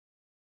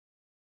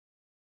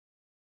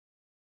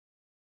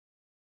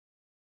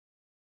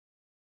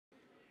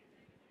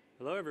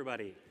Hello,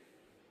 everybody.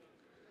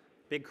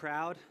 Big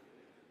crowd.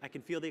 I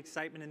can feel the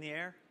excitement in the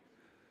air.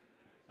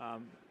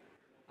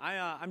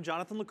 I'm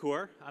Jonathan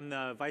LaCour. I'm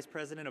the Vice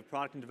President of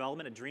Product and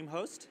Development at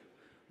DreamHost.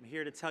 I'm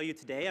here to tell you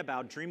today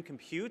about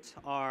DreamCompute,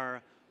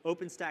 our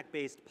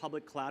OpenStack-based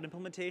public cloud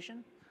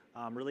implementation.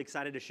 I'm really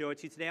excited to show it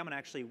to you today. I'm going to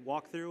actually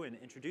walk through and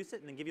introduce it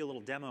and then give you a little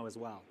demo as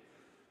well.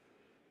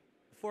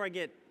 Before I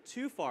get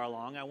too far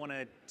along, I want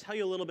to tell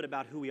you a little bit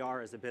about who we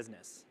are as a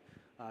business.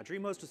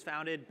 DreamHost was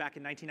founded back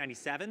in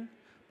 1997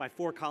 by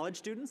 4 college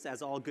students,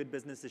 as all good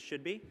businesses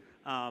should be,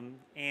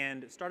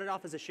 and started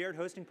off as a shared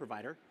hosting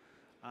provider.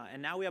 And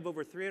now we have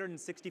over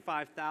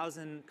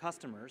 365,000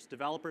 customers,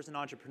 developers and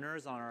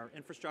entrepreneurs on our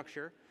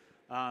infrastructure.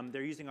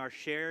 They're using our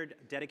shared,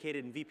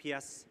 dedicated, and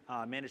VPS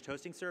managed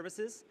hosting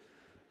services.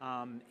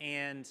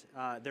 And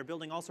they're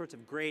building all sorts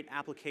of great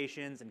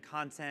applications and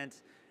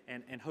content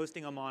and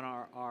hosting them on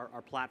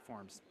our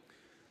platforms.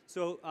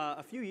 So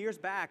a few years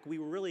back, we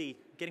were really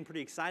getting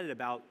pretty excited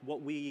about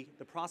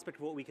the prospect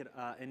of what we could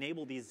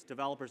enable these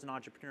developers and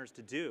entrepreneurs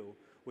to do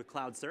with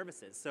cloud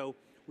services. So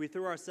we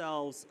threw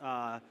ourselves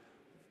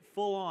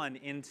full on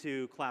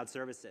into cloud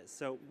services.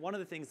 So one of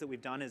the things that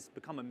we've done is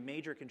become a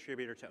major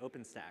contributor to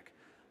OpenStack.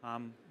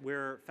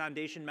 We're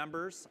foundation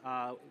members,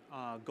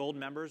 gold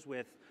members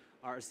with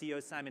our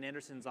CEO Simon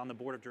Anderson's on the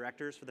board of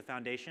directors for the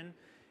foundation.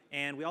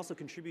 And we also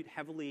contribute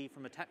heavily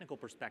from a technical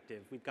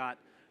perspective. We've got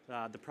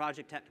the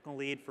project technical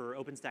lead for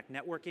OpenStack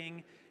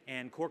networking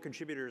and core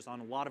contributors on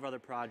a lot of other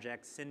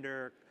projects,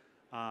 Cinder,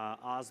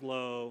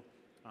 Oslo,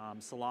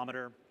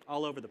 Salometer,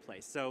 all over the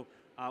place. So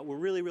we're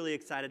really, really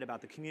excited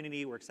about the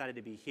community. We're excited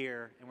to be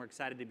here, and we're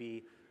excited to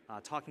be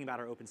talking about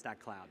our OpenStack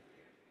cloud.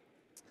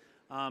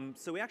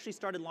 So we actually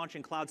started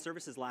launching cloud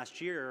services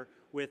last year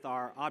with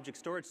our object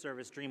storage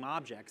service,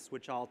 DreamObjects,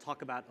 which I'll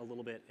talk about a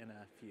little bit in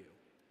a few.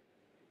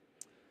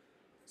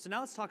 So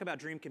now let's talk about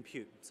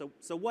DreamCompute.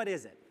 So what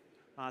is it?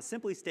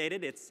 Simply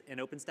stated, it's an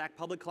OpenStack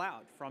public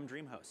cloud from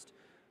DreamHost.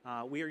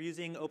 We are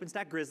using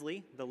OpenStack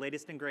Grizzly, the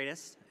latest and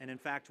greatest, and in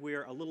fact, we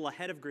are a little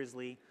ahead of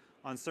Grizzly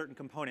on certain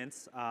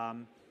components,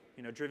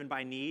 driven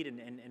by need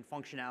and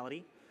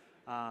functionality.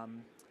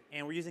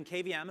 And we're using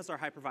KVM as our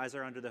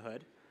hypervisor under the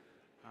hood.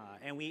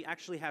 And we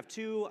actually have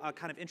 2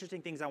 kind of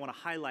interesting things I want to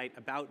highlight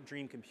about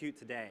DreamCompute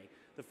today.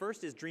 The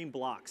first is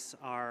DreamBlocks,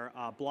 our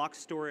block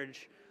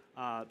storage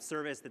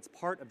service that's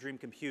part of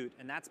DreamCompute,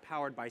 and that's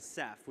powered by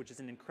Ceph, which is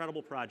an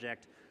incredible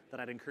project that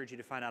I'd encourage you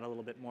to find out a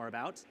little bit more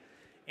about.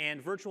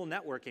 And virtual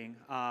networking,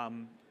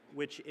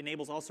 which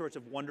enables all sorts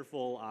of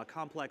wonderful,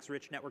 complex,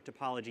 rich network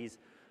topologies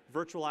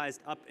virtualized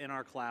up in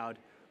our cloud,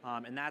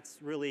 and that's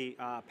really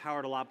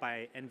powered a lot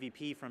by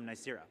MVP from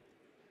Nicira.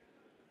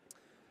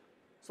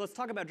 So let's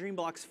talk about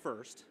DreamBlocks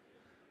first.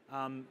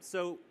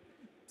 So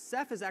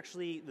Ceph is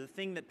actually the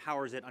thing that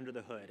powers it under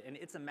the hood, and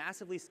it's a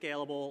massively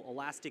scalable,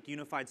 elastic,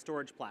 unified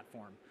storage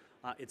platform.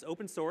 It's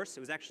open source. It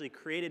was actually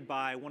created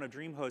by one of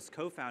DreamHost's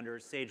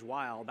co-founders, Sage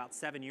Weil, about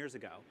 7 years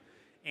ago.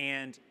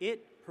 And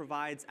it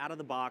provides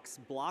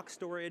out-of-the-box block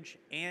storage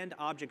and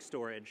object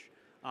storage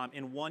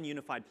in one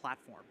unified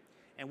platform.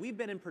 And we've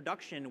been in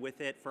production with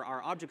it for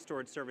our object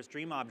storage service,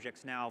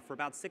 DreamObjects, now for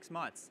about 6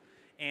 months.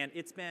 And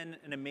it's been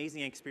an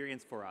amazing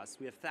experience for us.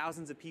 We have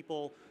thousands of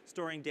people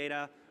storing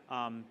data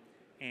and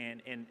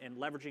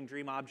leveraging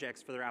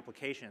DreamObjects for their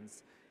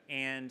applications.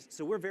 And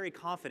so we're very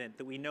confident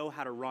that we know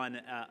how to run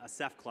a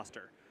Ceph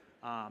cluster.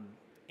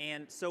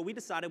 And so we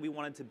decided we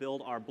wanted to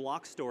build our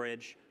block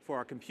storage for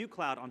our compute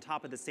cloud on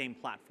top of the same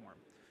platform.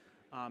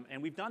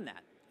 And we've done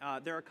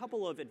that. There are a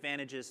couple of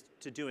advantages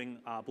to doing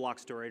block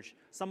storage.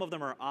 Some of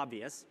them are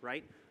obvious,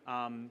 right?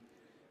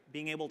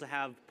 Being able to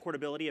have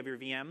portability of your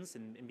VMs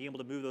and being able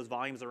to move those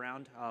volumes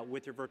around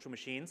with your virtual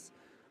machines.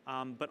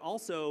 But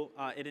also,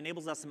 it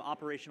enables us some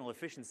operational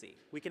efficiency.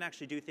 We can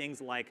actually do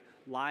things like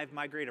live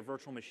migrate a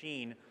virtual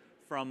machine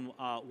from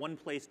one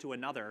place to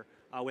another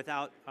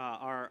without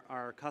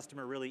our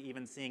customer really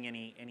even seeing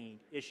any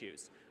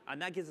issues.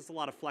 And that gives us a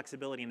lot of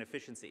flexibility and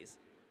efficiencies.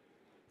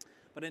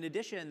 But in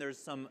addition, there's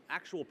some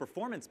actual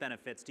performance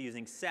benefits to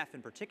using Ceph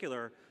in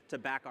particular to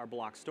back our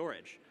block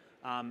storage.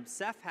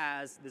 Ceph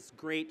has this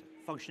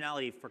great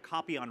functionality for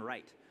copy on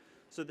write.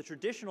 So the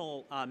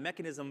traditional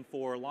mechanism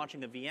for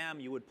launching a VM,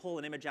 you would pull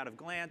an image out of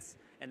Glance,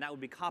 and that would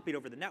be copied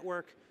over the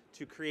network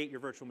to create your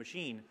virtual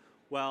machine.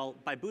 Well,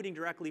 by booting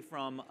directly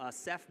from a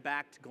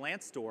Ceph-backed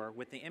Glance store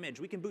with the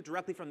image, we can boot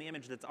directly from the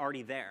image that's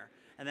already there.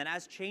 And then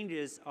as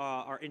changes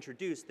are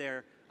introduced,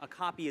 a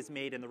copy is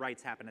made and the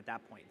writes happen at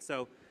that point.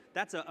 So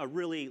that's a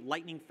really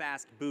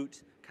lightning-fast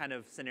boot kind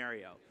of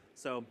scenario.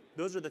 So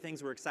those are the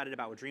things we're excited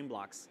about with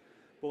DreamBlocks.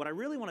 But what I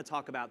really want to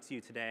talk about to you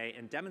today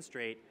and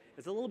demonstrate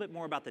is a little bit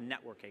more about the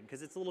networking,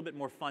 because it's a little bit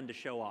more fun to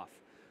show off.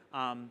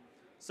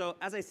 So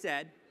as I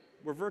said,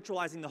 we're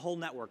virtualizing the whole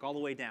network all the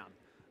way down.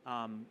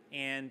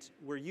 And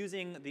we're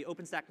using the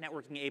OpenStack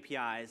networking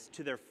APIs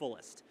to their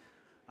fullest.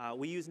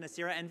 We use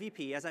Nicira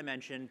MVP, as I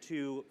mentioned,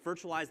 to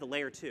virtualize the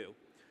layer 2.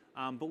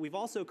 But we've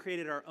also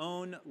created our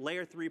own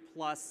layer 3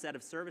 plus set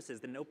of services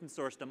that are open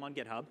sourced on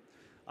GitHub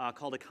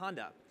called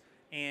Aconda.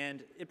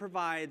 And it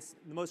provides,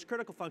 the most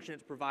critical function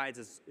it provides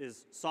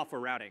is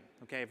software routing,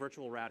 okay,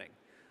 virtual routing.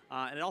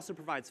 And it also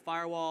provides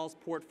firewalls,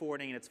 port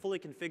forwarding, and it's fully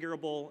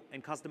configurable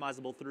and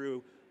customizable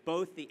through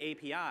both the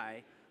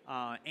API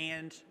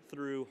and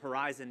through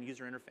Horizon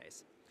user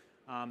interface.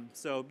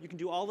 So you can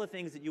do all the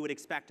things that you would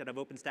expect out of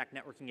OpenStack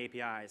networking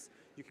APIs.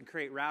 You can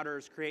create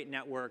routers, create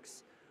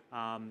networks,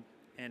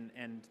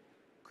 and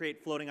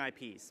create floating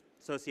IPs,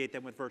 associate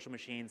them with virtual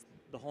machines,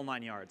 the whole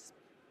 9 yards.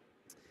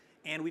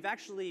 And we've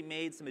actually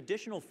made some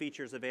additional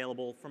features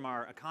available from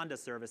our Aconda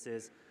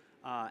services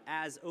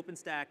as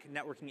OpenStack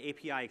networking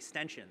API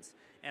extensions.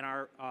 And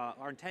our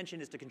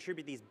intention is to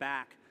contribute these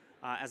back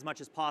as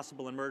much as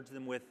possible and merge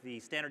them with the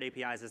standard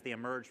APIs as they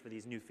emerge for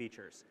these new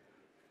features.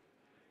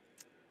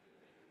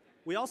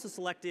 We also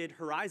selected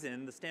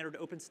Horizon, the standard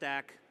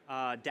OpenStack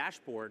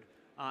dashboard,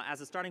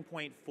 as a starting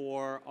point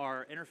for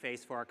our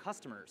interface for our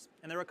customers.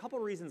 And there are a couple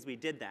reasons we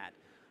did that.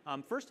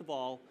 First of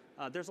all,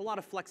 there's a lot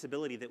of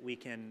flexibility that we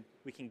can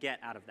get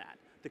out of that.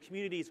 The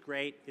community is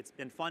great. It's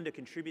been fun to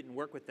contribute and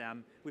work with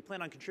them. We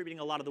plan on contributing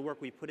a lot of the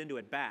work we put into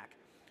it back.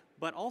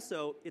 But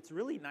also, it's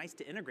really nice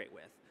to integrate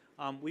with.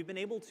 We've been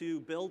able to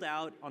build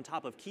out on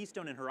top of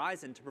Keystone and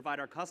Horizon to provide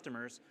our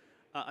customers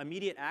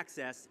immediate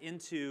access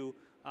into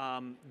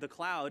the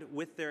cloud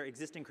with their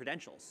existing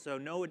credentials. So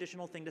no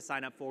additional thing to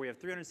sign up for. We have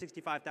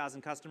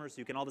 365,000 customers, so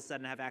you can all of a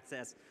sudden have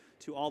access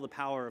to all the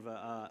power of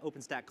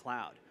OpenStack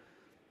Cloud.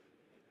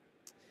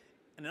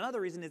 And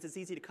another reason is it's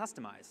easy to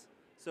customize.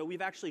 So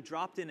we've actually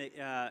dropped in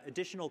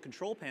additional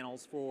control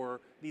panels for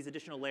these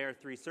additional layer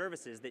 3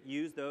 services that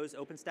use those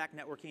OpenStack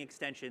networking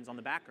extensions on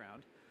the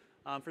background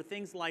for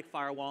things like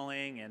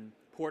firewalling and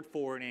port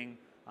forwarding,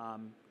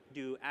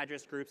 do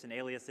address groups and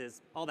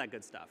aliases, all that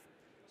good stuff.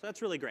 So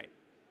that's really great.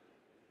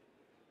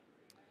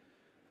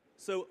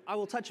 So I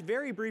will touch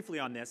very briefly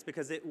on this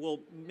because it will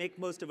make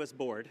most of us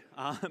bored.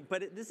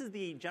 But this is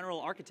the general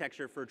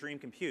architecture for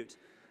DreamCompute.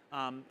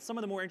 Some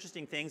of the more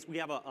interesting things, we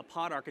have a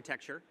pod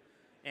architecture.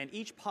 And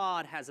each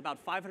pod has about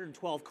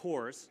 512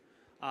 cores,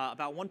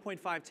 about 1.5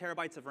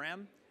 terabytes of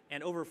RAM,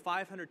 and over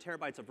 500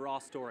 terabytes of raw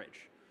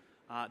storage.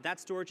 That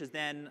storage is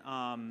then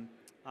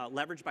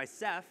leveraged by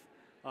Ceph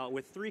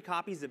with 3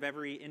 copies of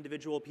every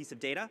individual piece of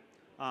data,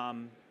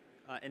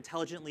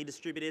 intelligently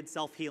distributed,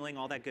 self-healing,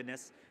 all that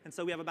goodness. And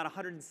so we have about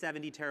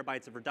 170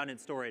 terabytes of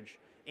redundant storage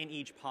in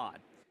each pod.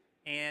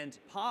 And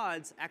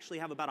pods actually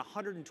have about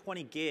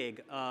 120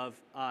 gig of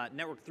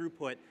network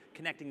throughput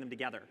connecting them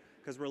together,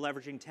 because we're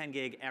leveraging 10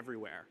 gig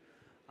everywhere.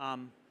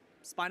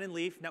 Spine and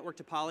leaf network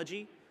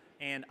topology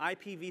and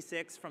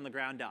IPv6 from the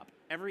ground up.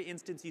 Every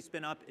instance you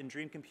spin up in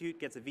DreamCompute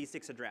gets a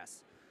v6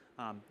 address.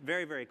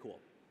 Very, very cool.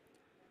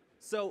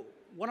 So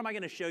what am I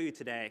going to show you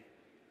today?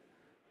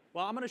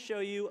 Well, I'm going to show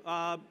you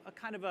a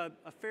kind of a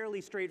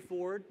fairly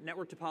straightforward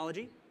network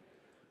topology.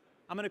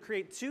 I'm going to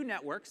create 2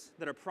 networks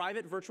that are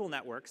private virtual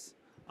networks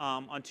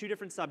on 2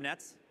 different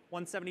subnets,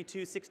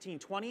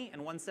 172.16.20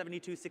 and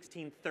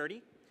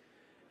 172.16.30.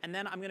 And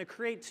then I'm going to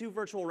create 2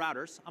 virtual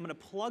routers. I'm going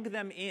to plug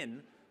them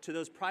in to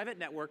those private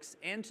networks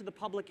and to the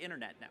public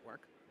internet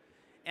network.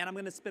 And I'm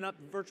going to spin up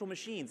virtual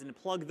machines and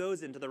plug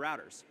those into the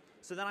routers.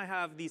 So then I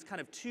have these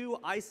kind of 2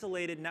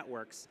 isolated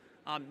networks.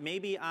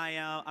 Maybe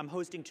I'm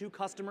hosting 2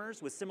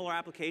 customers with similar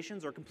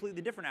applications or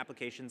completely different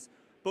applications,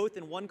 both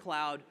in one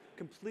cloud,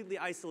 completely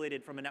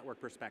isolated from a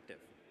network perspective.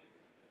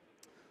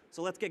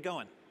 So let's get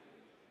going.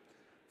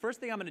 First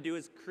thing I'm going to do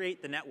is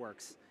create the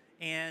networks.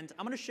 And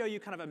I'm going to show you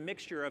kind of a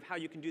mixture of how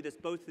you can do this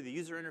both through the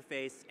user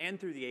interface and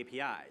through the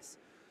APIs.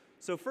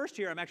 So first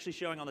here, I'm actually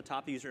showing on the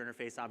top the user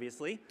interface,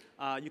 obviously.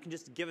 You can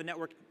just give a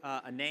network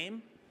a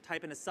name,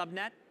 type in a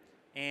subnet,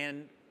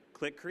 and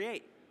click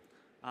Create.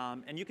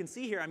 And you can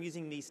see here I'm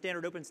using the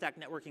standard OpenStack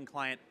networking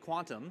client,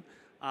 Quantum,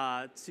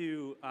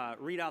 to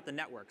read out the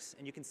networks.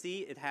 And you can see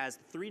it has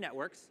 3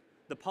 networks,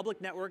 the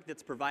public network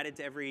that's provided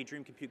to every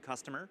DreamCompute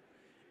customer,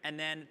 and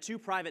then 2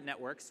 private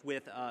networks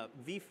with a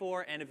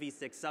v4 and a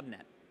v6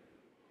 subnet.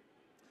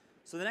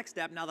 So the next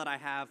step, now that I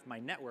have my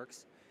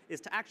networks, is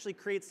to actually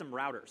create some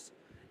routers.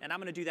 And I'm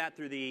going to do that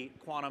through the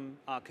Quantum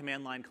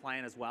command line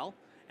client as well.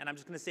 And I'm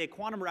just going to say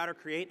Quantum router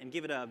create and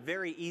give it a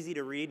very easy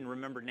to read and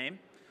remember name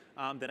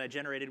that I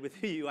generated with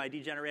the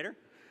UID generator.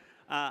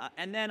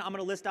 And then I'm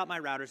going to list out my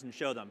routers and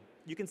show them.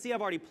 You can see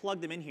I've already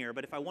plugged them in here,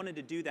 but if I wanted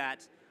to do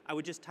that, I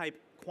would just type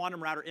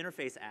Quantum router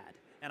interface add,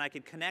 and I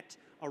could connect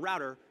a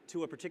router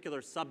to a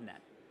particular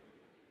subnet.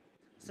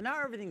 So now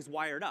everything's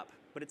wired up,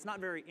 but it's not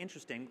very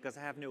interesting because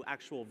I have no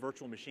actual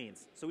virtual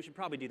machines. So we should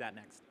probably do that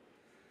next.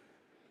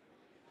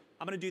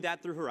 I'm going to do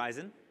that through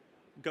Horizon.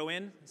 Go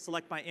in,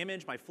 select my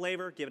image, my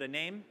flavor, give it a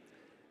name,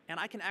 and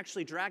I can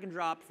actually drag and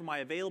drop from my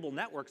available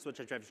networks,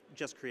 which I've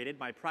just created,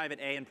 my private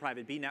A and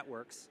private B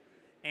networks,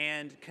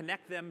 and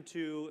connect them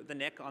to the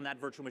NIC on that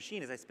virtual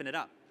machine as I spin it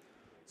up.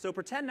 So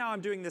pretend now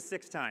I'm doing this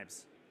 6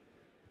 times.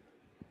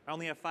 I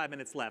only have 5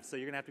 minutes left, so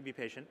you're going to have to be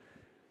patient.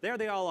 There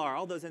they all are.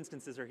 All those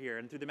instances are here.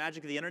 And through the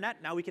magic of the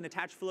internet, now we can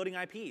attach floating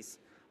IPs.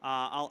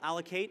 I'll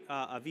allocate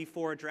a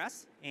v4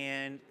 address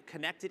and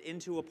connect it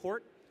into a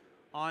port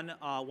on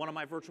one of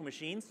my virtual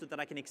machines so that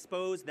I can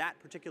expose that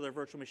particular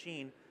virtual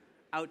machine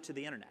out to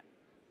the internet.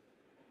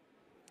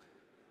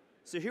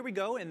 So here we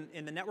go in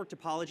the network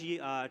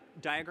topology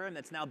diagram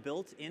that's now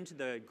built into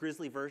the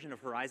Grizzly version of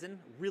Horizon.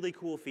 Really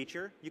cool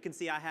feature. You can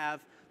see I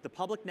have the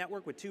public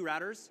network with 2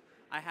 routers.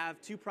 I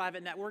have 2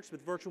 private networks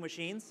with virtual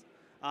machines.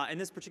 In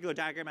this particular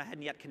diagram, I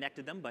hadn't yet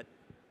connected them, but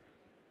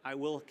I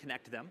will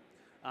connect them.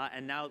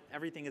 And now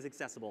everything is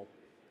accessible.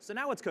 So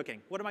now what's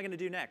cooking? What am I going to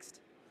do next?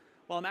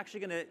 Well, I'm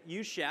actually going to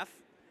use Chef,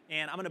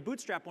 and I'm going to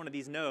bootstrap one of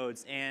these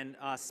nodes and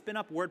spin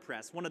up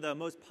WordPress, one of the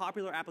most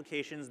popular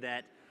applications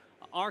that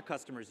our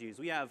customers use.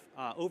 We have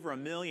over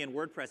 1 million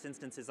WordPress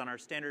instances on our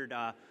standard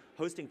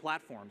hosting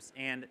platforms,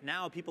 and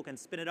now people can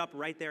spin it up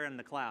right there in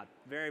the cloud.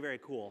 Very, very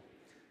cool.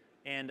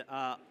 And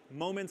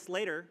moments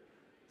later,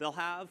 they'll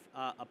have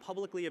a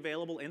publicly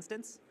available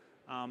instance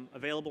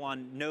available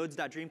on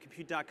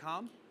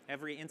nodes.dreamcompute.com.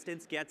 Every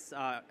instance gets,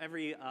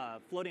 every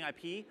floating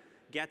IP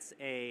gets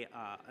an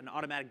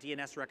automatic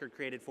DNS record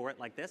created for it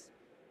like this.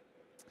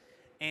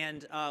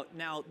 And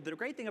now, the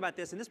great thing about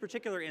this, in this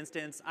particular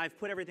instance, I've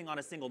put everything on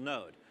a single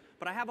node.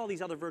 But I have all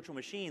these other virtual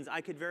machines.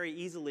 I could very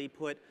easily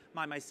put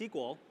my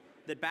MySQL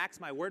that backs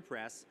my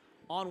WordPress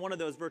on one of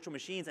those virtual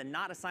machines and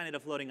not assign it a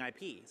floating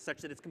IP, such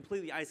that it's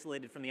completely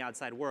isolated from the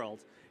outside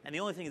world. And the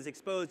only thing that's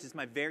exposed is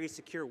my very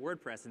secure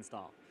WordPress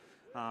install.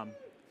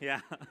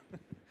 Yeah.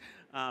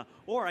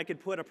 Or I could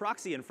put a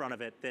proxy in front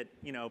of it that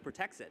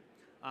protects it.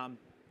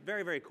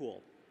 Very, very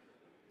cool.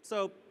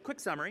 So quick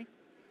summary.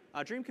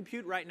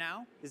 DreamCompute right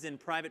now is in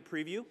private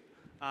preview.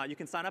 You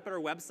can sign up at our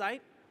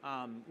website.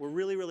 We're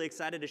really, really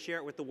excited to share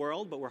it with the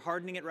world, but we're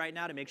hardening it right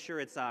now to make sure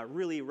it's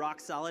really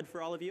rock solid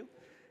for all of you.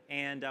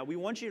 And we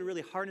want you to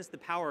really harness the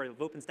power of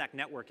OpenStack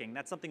networking.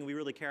 That's something we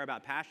really care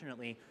about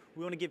passionately.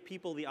 We want to give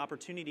people the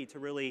opportunity to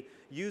really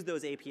use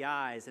those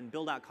APIs and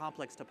build out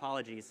complex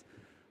topologies.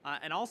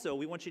 And also,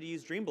 we want you to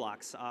use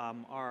DreamBlocks,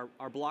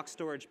 our block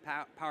storage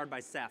powered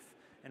by Ceph,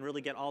 and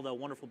really get all the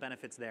wonderful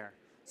benefits there.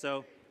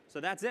 So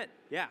that's it.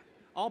 Yeah.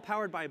 All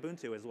powered by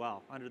Ubuntu as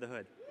well, under the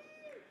hood.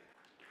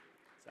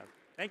 So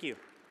thank you.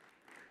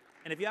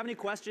 And if you have any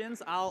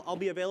questions, I'll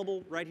be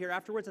available right here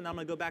afterwards, and I'm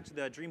going to go back to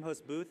the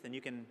DreamHost booth, and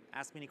you can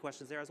ask me any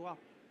questions there as well.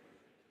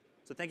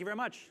 So thank you very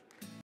much.